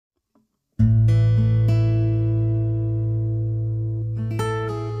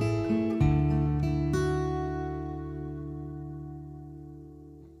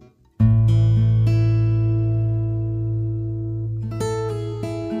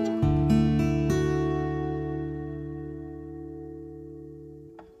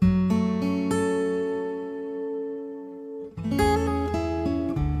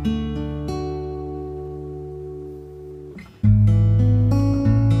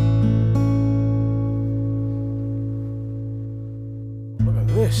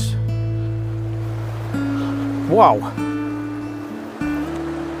Wow.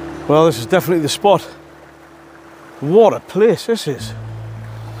 Well, this is definitely the spot. What a place this is.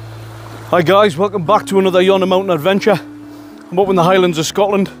 Hi guys, welcome back to another Yonder Mountain adventure. I'm up in the Highlands of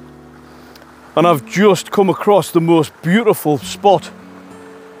Scotland and I've just come across the most beautiful spot.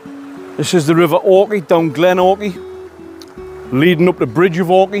 This is the River Orkney, down Glen Orkney, leading up the Bridge of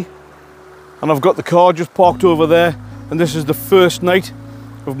Orkney. And I've got the car just parked over there, and this is the first night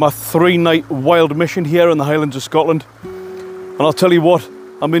of my 3-night wild mission here in the Highlands of Scotland. And I'll tell you what,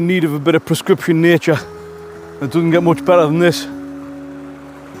 I'm in need of a bit of prescription nature. It doesn't get much better than this.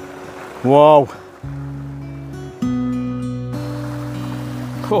 Wow.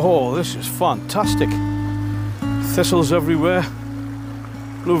 Oh, this is fantastic. Thistles everywhere.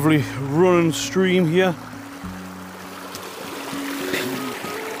 Lovely running stream here.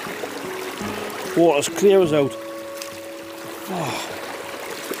 Water's clear as out. Oh.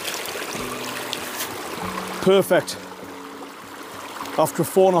 Perfect. After a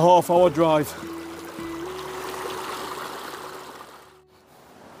 4.5 hour drive.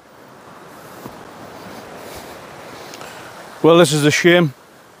 Well, this is a shame.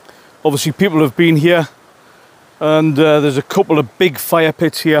 Obviously people have been here and there's a couple of big fire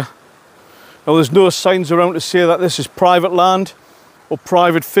pits here. Now there's no signs around to say that this is private land or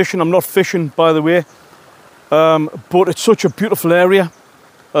private fishing. I'm not fishing, by the way, but it's such a beautiful area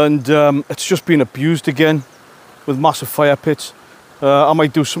and it's just been abused again with massive fire pits. I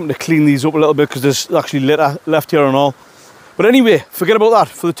might do something to clean these up a little bit because there's actually litter left here and all. But anyway, forget about that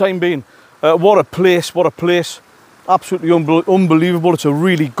for the time being. What a place, what a place. Absolutely unbelievable. It's a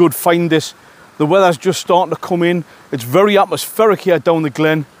really good find this. The weather's just starting to come in. It's very atmospheric here down the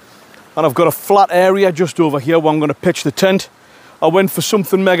glen. And I've got a flat area just over here where I'm going to pitch the tent. I went for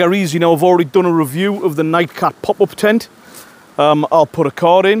something mega easy. Now I've already done a review of the Nightcat pop-up tent. I'll put a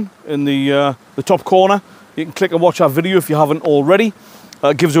card in the top corner. You can click and watch our video if you haven't already.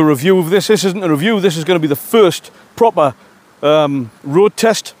 It gives a review of this. This isn't a review. This is going to be the first proper road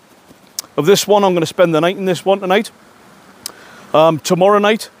test of this one. I'm going to spend the night in this one tonight. Tomorrow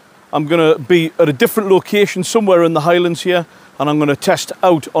night I'm going to be at a different location somewhere in the Highlands here, and I'm going to test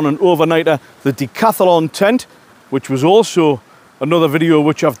out on an overnighter the decathlon tent, which was also another video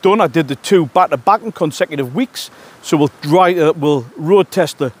which I've done. I did the 2 back-to-back in consecutive weeks, so we'll road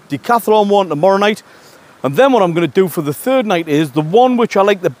test the decathlon one tomorrow night. And then what I'm going to do for the 3rd night is the one which I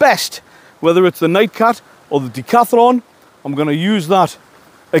like the best, whether it's the Nightcat or the decathlon. I'm going to use that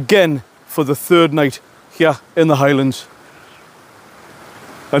again for the 3rd night here in the Highlands.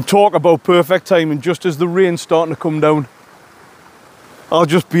 And talk about perfect timing, just as the rain's starting to come down. I'll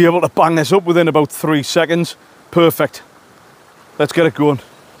just be able to bang this up within about 3 seconds. Perfect. Let's get it going.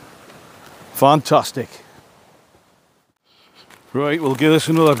 Fantastic. Right, we'll give this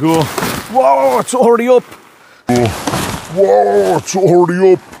another go. Whoa, it's already up. Whoa, it's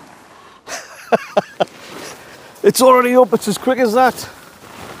already up. It's already up, it's as quick as that.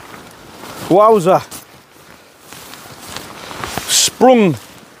 Wowza. Sprung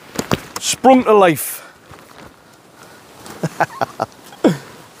to life.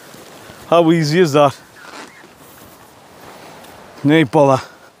 How easy is that? No bother.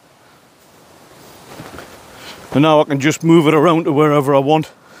 And now I can just move it around to wherever I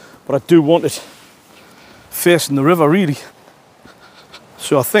want, but I do want it facing the river really.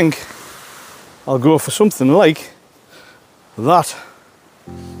 So I think I'll go for something like that.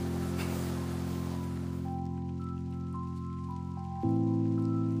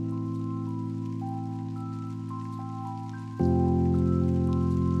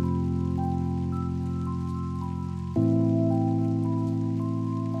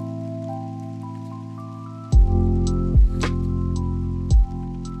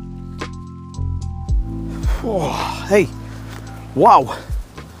 Oh, hey, wow.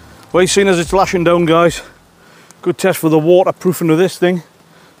 Well, you've seen as it's lashing down, guys. Good test for the waterproofing of this thing,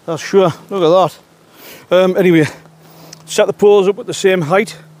 that's sure. Look at that. Anyway, set the poles up at the same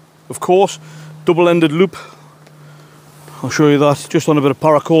height, of course. Double-ended loop. I'll show you that, just on a bit of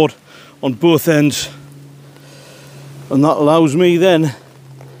paracord on both ends. And that allows me then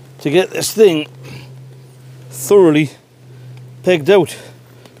to get this thing thoroughly pegged out.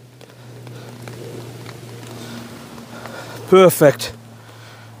 Perfect.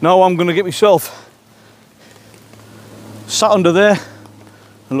 Now I'm going to get myself sat under there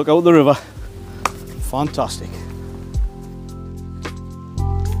and look out the river. Fantastic.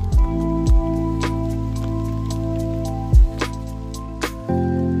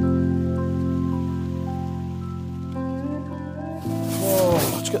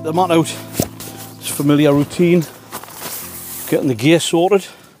 Oh, let's get the mat out. It's a familiar routine. Getting the gear sorted.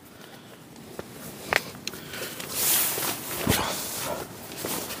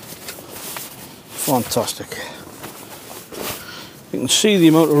 Fantastic. You can see the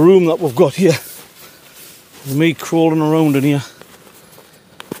amount of room that we've got here. With me crawling around in here.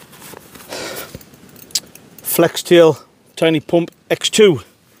 Flextail Tiny Pump X2.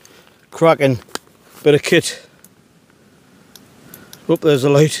 Cracking bit of kit. Oh, there's the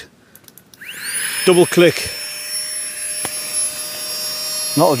light. Double click.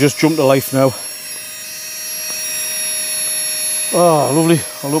 That'll just jump to life now. Oh, lovely.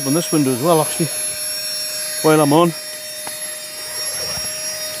 I'll open this window as well, actually, while I'm on.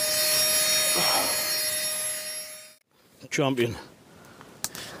 Champion.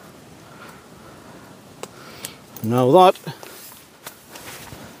 Now that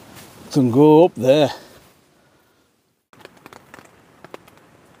can go up there.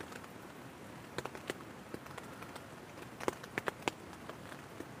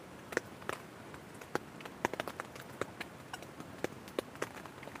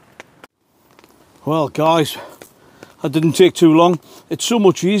 Well guys, that didn't take too long. It's so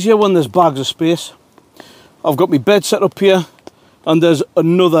much easier when there's bags of space. I've got my bed set up here, and there's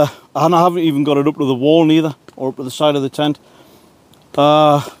another, and I haven't even got it up to the wall neither, or up to the side of the tent.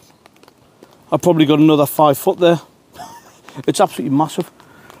 I've probably got another 5 foot there. It's absolutely massive,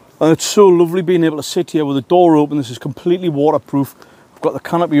 and it's so lovely being able to sit here with the door open. This is completely waterproof. I've got the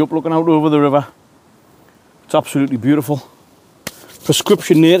canopy up looking out over the river. It's absolutely beautiful.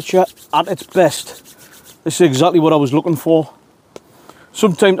 Prescription nature at its best. This is exactly what I was looking for.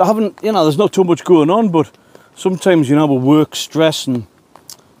 Sometimes I haven't, you know, there's not too much going on, but sometimes, you know, with work stress and,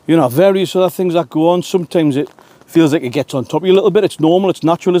 you know, various other things that go on, sometimes it feels like it gets on top of you a little bit. It's normal, it's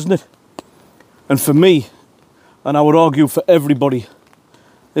natural, isn't it? And for me, and I would argue for everybody,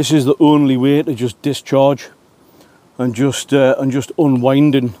 this is the only way to just discharge and just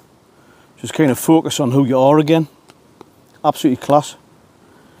unwind and just kind of focus on who you are again. Absolutely class.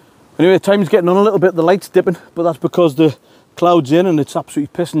 Anyway, time's getting on a little bit. The light's dipping, but that's because the cloud's in and it's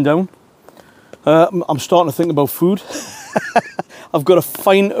absolutely pissing down. I'm starting to think about food. I've got a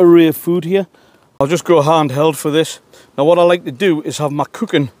fine array of food here. I'll just go handheld for this. Now what I like to do is have my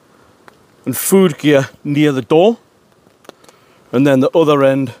cooking and food gear near the door, and then the other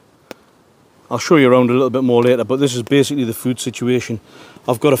end, I'll show you around a little bit more later, but this is basically the food situation.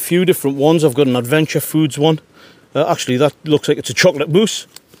 I've got a few different ones. I've got an Adventure Foods one. Actually, that looks like it's a chocolate mousse.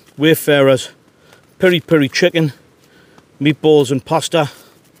 Wayfarers, peri peri chicken, meatballs and pasta.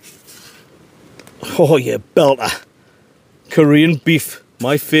 Oh yeah, belter. Korean beef,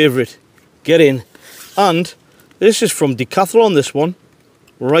 my favourite. Get in. And this is from Decathlon, this one.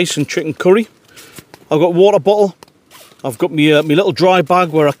 Rice and chicken curry. I've got a water bottle. I've got my little dry bag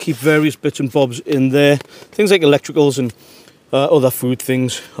where I keep various bits and bobs in there. Things like electricals and other food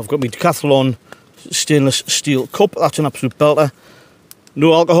things. I've got my Decathlon stainless steel cup. That's an absolute belter.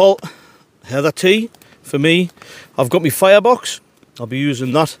 No alcohol. Heather tea for me. I've got my firebox. I'll be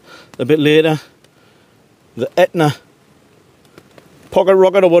using that a bit later. The Etna pocket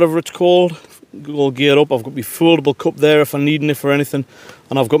rocket or whatever it's called. All geared up. I've got my foldable cup there if I need it for anything,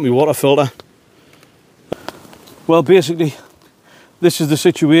 and I've got my water filter. Well, basically, this is the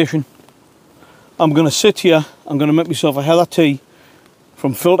situation. I'm going to sit here. I'm going to make myself a Heather tea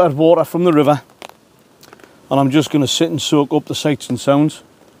from filtered water from the river. And I'm just going to sit and soak up the sights and sounds.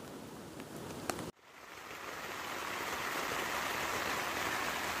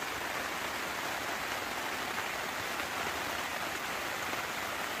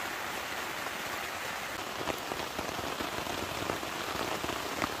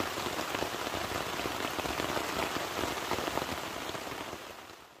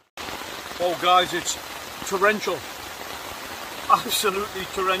 Oh guys, it's torrential. Absolutely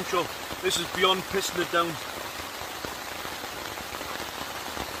torrential. This is beyond pissing it down.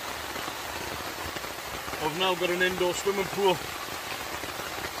 I've now got an indoor swimming pool.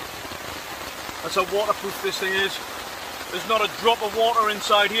 That's how waterproof this thing is. There's not a drop of water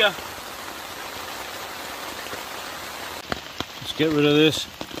inside here. Let's get rid of this.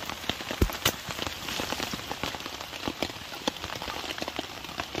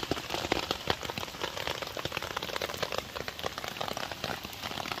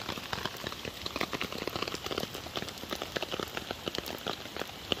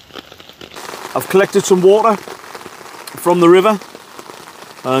 I've collected some water from the river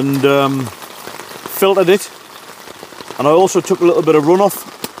and filtered it, and I also took a little bit of runoff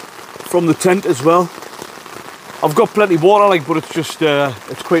from the tent as well. I've got plenty of water, like, but it's just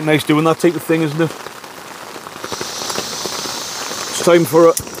it's quite nice doing that type of thing, isn't it? It's time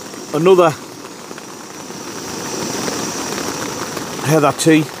for another Heather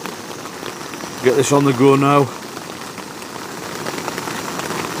tea. Get this on the go now.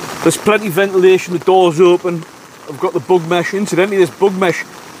 There's plenty of ventilation, the door's open. I've got the bug mesh. Incidentally, this bug mesh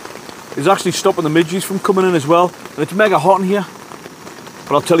is actually stopping the midges from coming in as well. And it's mega hot in here.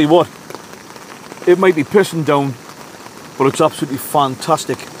 But I'll tell you what, it might be pissing down, but it's absolutely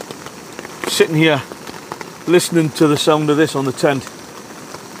fantastic. Sitting here, listening to the sound of this on the tent,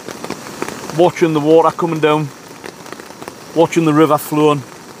 watching the water coming down, watching the river flowing,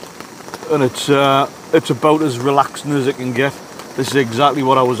 and it's about as relaxing as it can get. This is exactly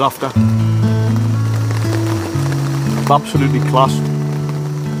what I was after. Absolutely class.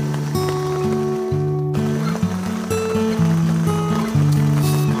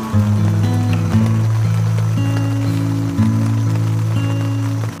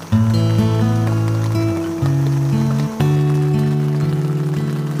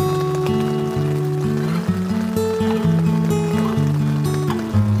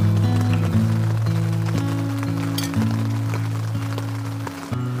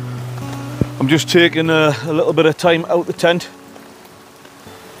 I'm just taking a little bit of time out the tent.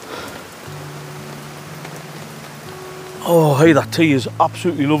 Oh, hey, that tea is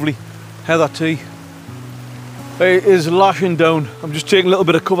absolutely lovely. Hey, that tea. It is lashing down. I'm just taking a little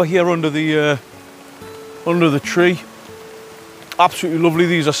bit of cover here under the tree. Absolutely lovely.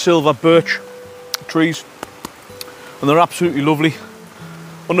 These are silver birch trees, and they're absolutely lovely.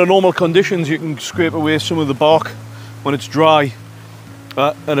 Under normal conditions, you can scrape away some of the bark when it's dry.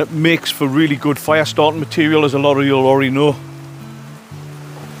 And it makes for really good fire starting material, as a lot of you will already know.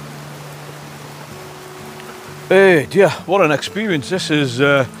 Hey, dear, what an experience. This is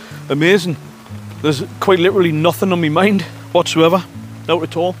amazing. There's quite literally nothing on my mind whatsoever, not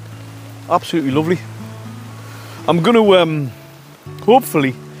at all. Absolutely lovely. I'm going to,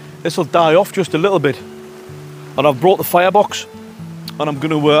 hopefully, this will die off just a little bit. And I've brought the firebox. And I'm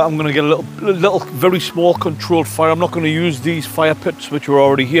gonna get a little very small controlled fire. I'm not going to use these fire pits which are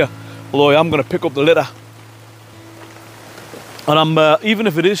already here, although I am going to pick up the litter. And I'm even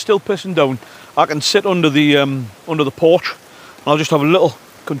if it is still pissing down, I can sit under the porch, and I'll just have a little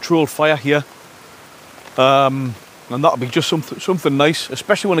controlled fire here, and that'll be just something nice,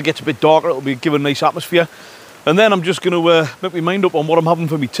 especially when it gets a bit darker. It'll be give a nice atmosphere. And then I'm just going to make my mind up on what I'm having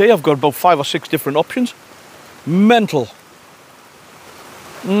for my tea. I've got about 5 or 6 different options. Mental.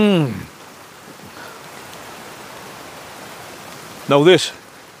 Now this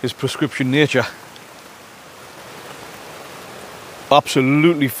is prescription nature.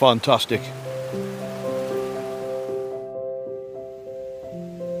 Absolutely fantastic.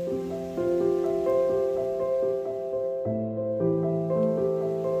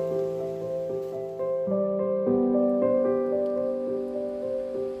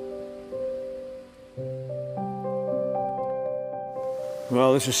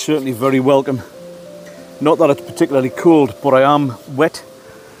 Well, this is certainly very welcome. Not that it's particularly cold, but I am wet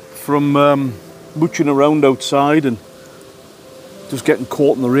from mooching around outside and just getting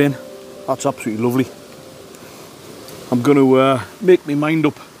caught in the rain. That's absolutely lovely. I'm going to make my mind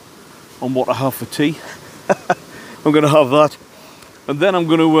up on what I have for tea. I'm going to have that, and then I'm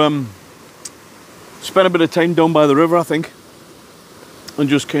going to spend a bit of time down by the river, I think, and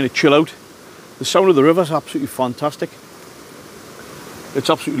just kind of chill out. The sound of the river is absolutely fantastic. It's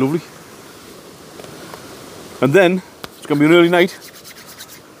absolutely lovely. And then it's going to be an early night,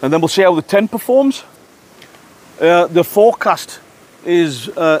 and then we'll see how the tent performs. The forecast is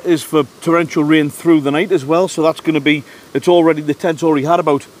for torrential rain through the night as well, so that's going to be, the tent's already had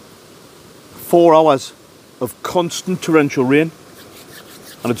about 4 hours of constant torrential rain,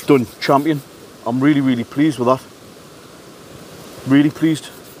 and it's done champion. I'm really pleased with that. Really pleased,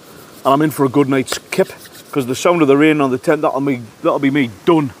 and I'm in for a good night's kip, because the sound of the rain on the tent, that'll be me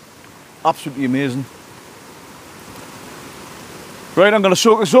done. Absolutely amazing. Right, I'm going to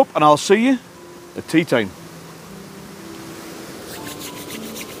soak this up, and I'll see you at tea time.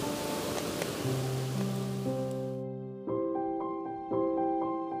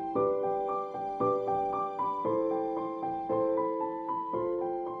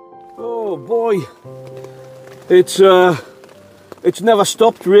 Oh boy, it's never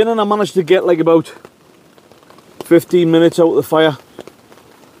stopped raining. I managed to get like about 15 minutes out of the fire,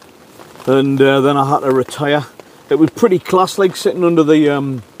 and then I had to retire. It was pretty class, like sitting under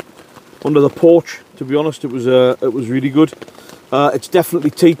the porch. To be honest, it was really good. It's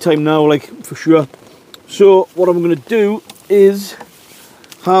definitely tea time now, like for sure. So what I'm going to do is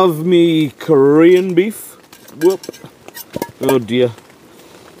have me Korean beef. Whoop! Oh dear.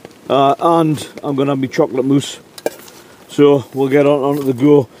 And I'm going to have me chocolate mousse. So we'll get on to the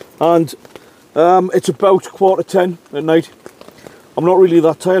go. And it's about 10:15 at night. I'm not really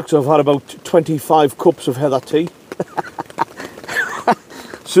that tired because I've had about 25 cups of heather tea.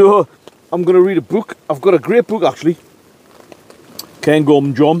 So I'm going to read a book. I've got a great book actually.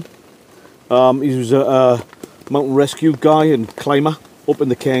 Cairngorm John. He was a mountain rescue guy and climber up in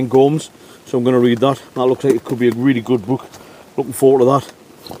the Cairngorms. So I'm going to read that. That looks like it could be a really good book. Looking forward to that.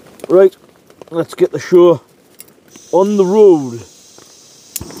 Right, let's get the show on the road.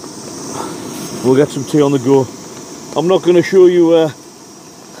 We'll get some tea on the go. I'm not going to show you,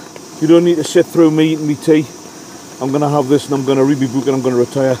 you don't need to sit through me eating me tea. I'm going to have this and I'm going to read my book and I'm going to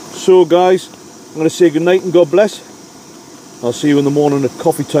retire. So guys, I'm going to say goodnight and God bless. I'll see you in the morning at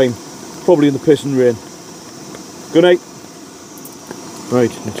coffee time. Probably in the pissing rain. Good night.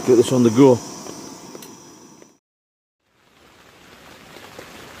 Right, let's get this on the go.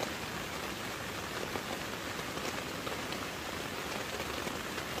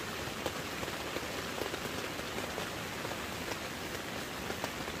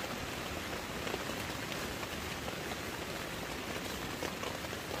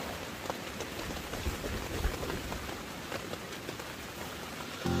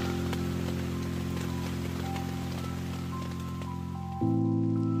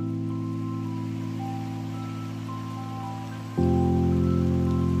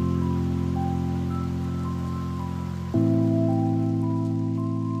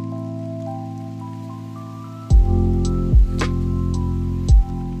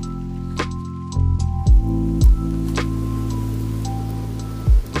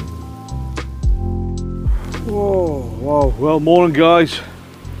 Oh, wow. Well, morning guys.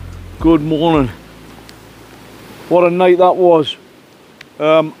 Good morning. What a night that was.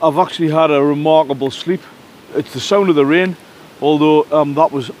 I've actually had a remarkable sleep. It's the sound of the rain, although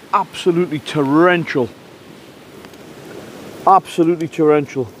that was absolutely torrential. Absolutely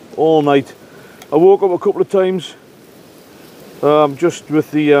torrential all night. I woke up a couple of times just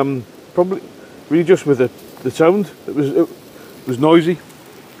with the probably really just with the sound. It was noisy,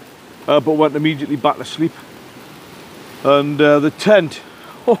 but went immediately back to sleep. And the tent,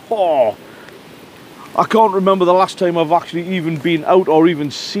 I can't remember the last time I've actually even been out or even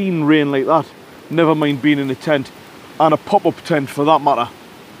seen rain like that, never mind being in a tent, and a pop-up tent for that matter.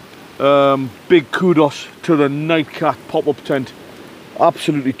 Big kudos to the Nightcat pop-up tent,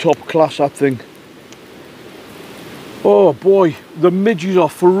 absolutely top class that thing. Oh boy, the midges are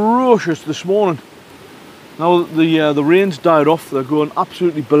ferocious this morning. Now the rain's died off, they're going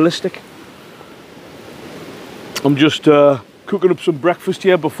absolutely ballistic. I'm just cooking up some breakfast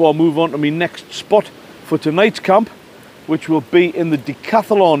here before I move on to my next spot for tonight's camp, which will be in the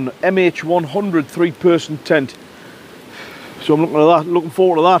Decathlon MH100 3-person tent. So I'm looking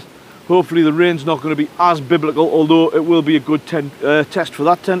forward to that. Hopefully the rain's not going to be as biblical, although it will be a good test for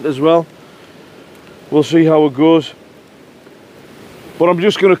that tent as well. We'll see how it goes. But I'm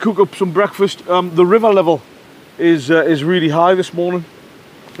just going to cook up some breakfast. The river level is really high this morning.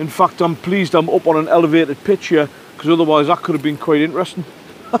 In fact, I'm pleased I'm up on an elevated pitch here, because otherwise that could have been quite interesting.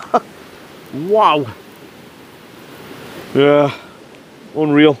 Wow. Yeah,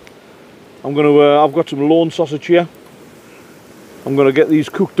 unreal. I've got some lawn sausage here. I'm gonna get these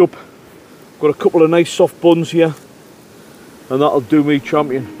cooked up. Got a couple of nice soft buns here, and that'll do me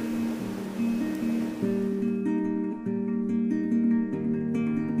champion.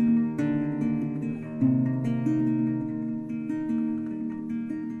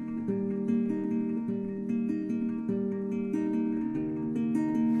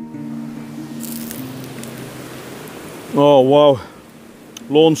 Oh wow,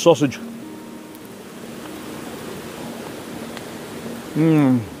 lawn sausage.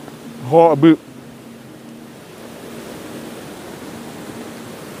 Hot a bit.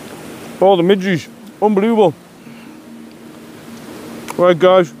 Oh, the midges, unbelievable. Right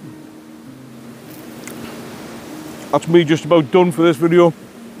guys, that's me just about done for this video.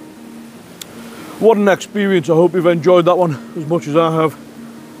 What an experience. I hope you've enjoyed that one as much as I have.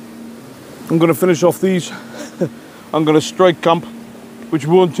 I'm going to finish off these. I'm going to strike camp, which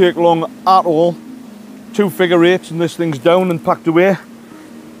won't take long at all. 2 figure 8s and this thing's down and packed away.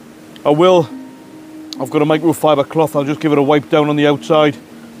 I've got a microfiber cloth, I'll just give it a wipe down on the outside.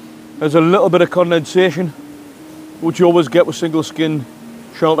 There's a little bit of condensation, which you always get with single skin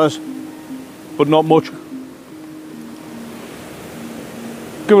shelters, but not much.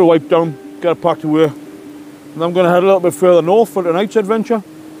 Give it a wipe down, get it packed away. And I'm going to head a little bit further north for tonight's adventure.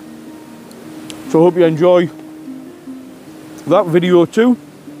 So I hope you enjoy that video too.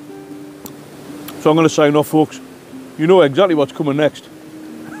 So I'm going to sign off, folks. You know exactly what's coming next.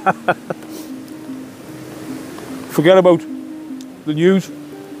 Forget about the news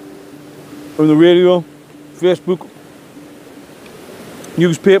on the radio, Facebook,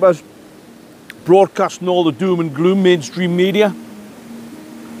 newspapers, broadcasting all the doom and gloom, mainstream media.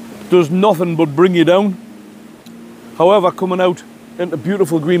 does nothing but bring you down. However, coming out into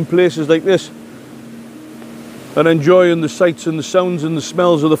beautiful green places like this and enjoying the sights and the sounds and the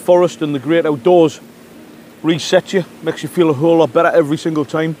smells of the forest and the great outdoors resets you, makes you feel a whole lot better every single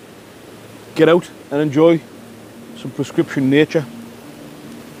time. Get out and enjoy some prescription nature.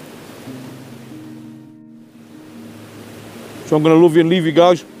 So I'm going to love you and leave you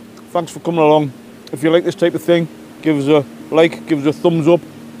guys. Thanks for coming along. If you like this type of thing, give us a like, give us a thumbs up.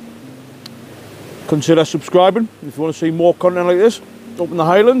 Consider subscribing if you want to see more content like this up in the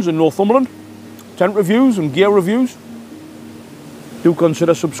Highlands and Northumberland. Tent reviews and gear reviews. Do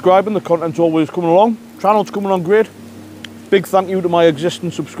consider subscribing, the content's always coming along. Channel's coming along great. Big thank you to my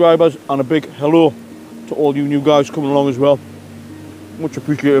existing subscribers and a big hello to all you new guys coming along as well. Much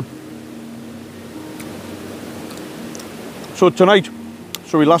appreciated. So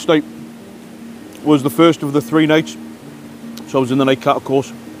last night was the first of the 3 nights. So I was in the Nightcat, of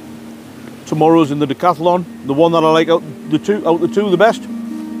course. Tomorrow's in the decathlon, the one that I like out the two the best.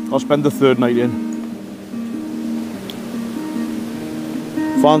 I'll spend the 3rd night in.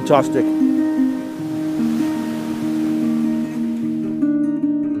 Fantastic.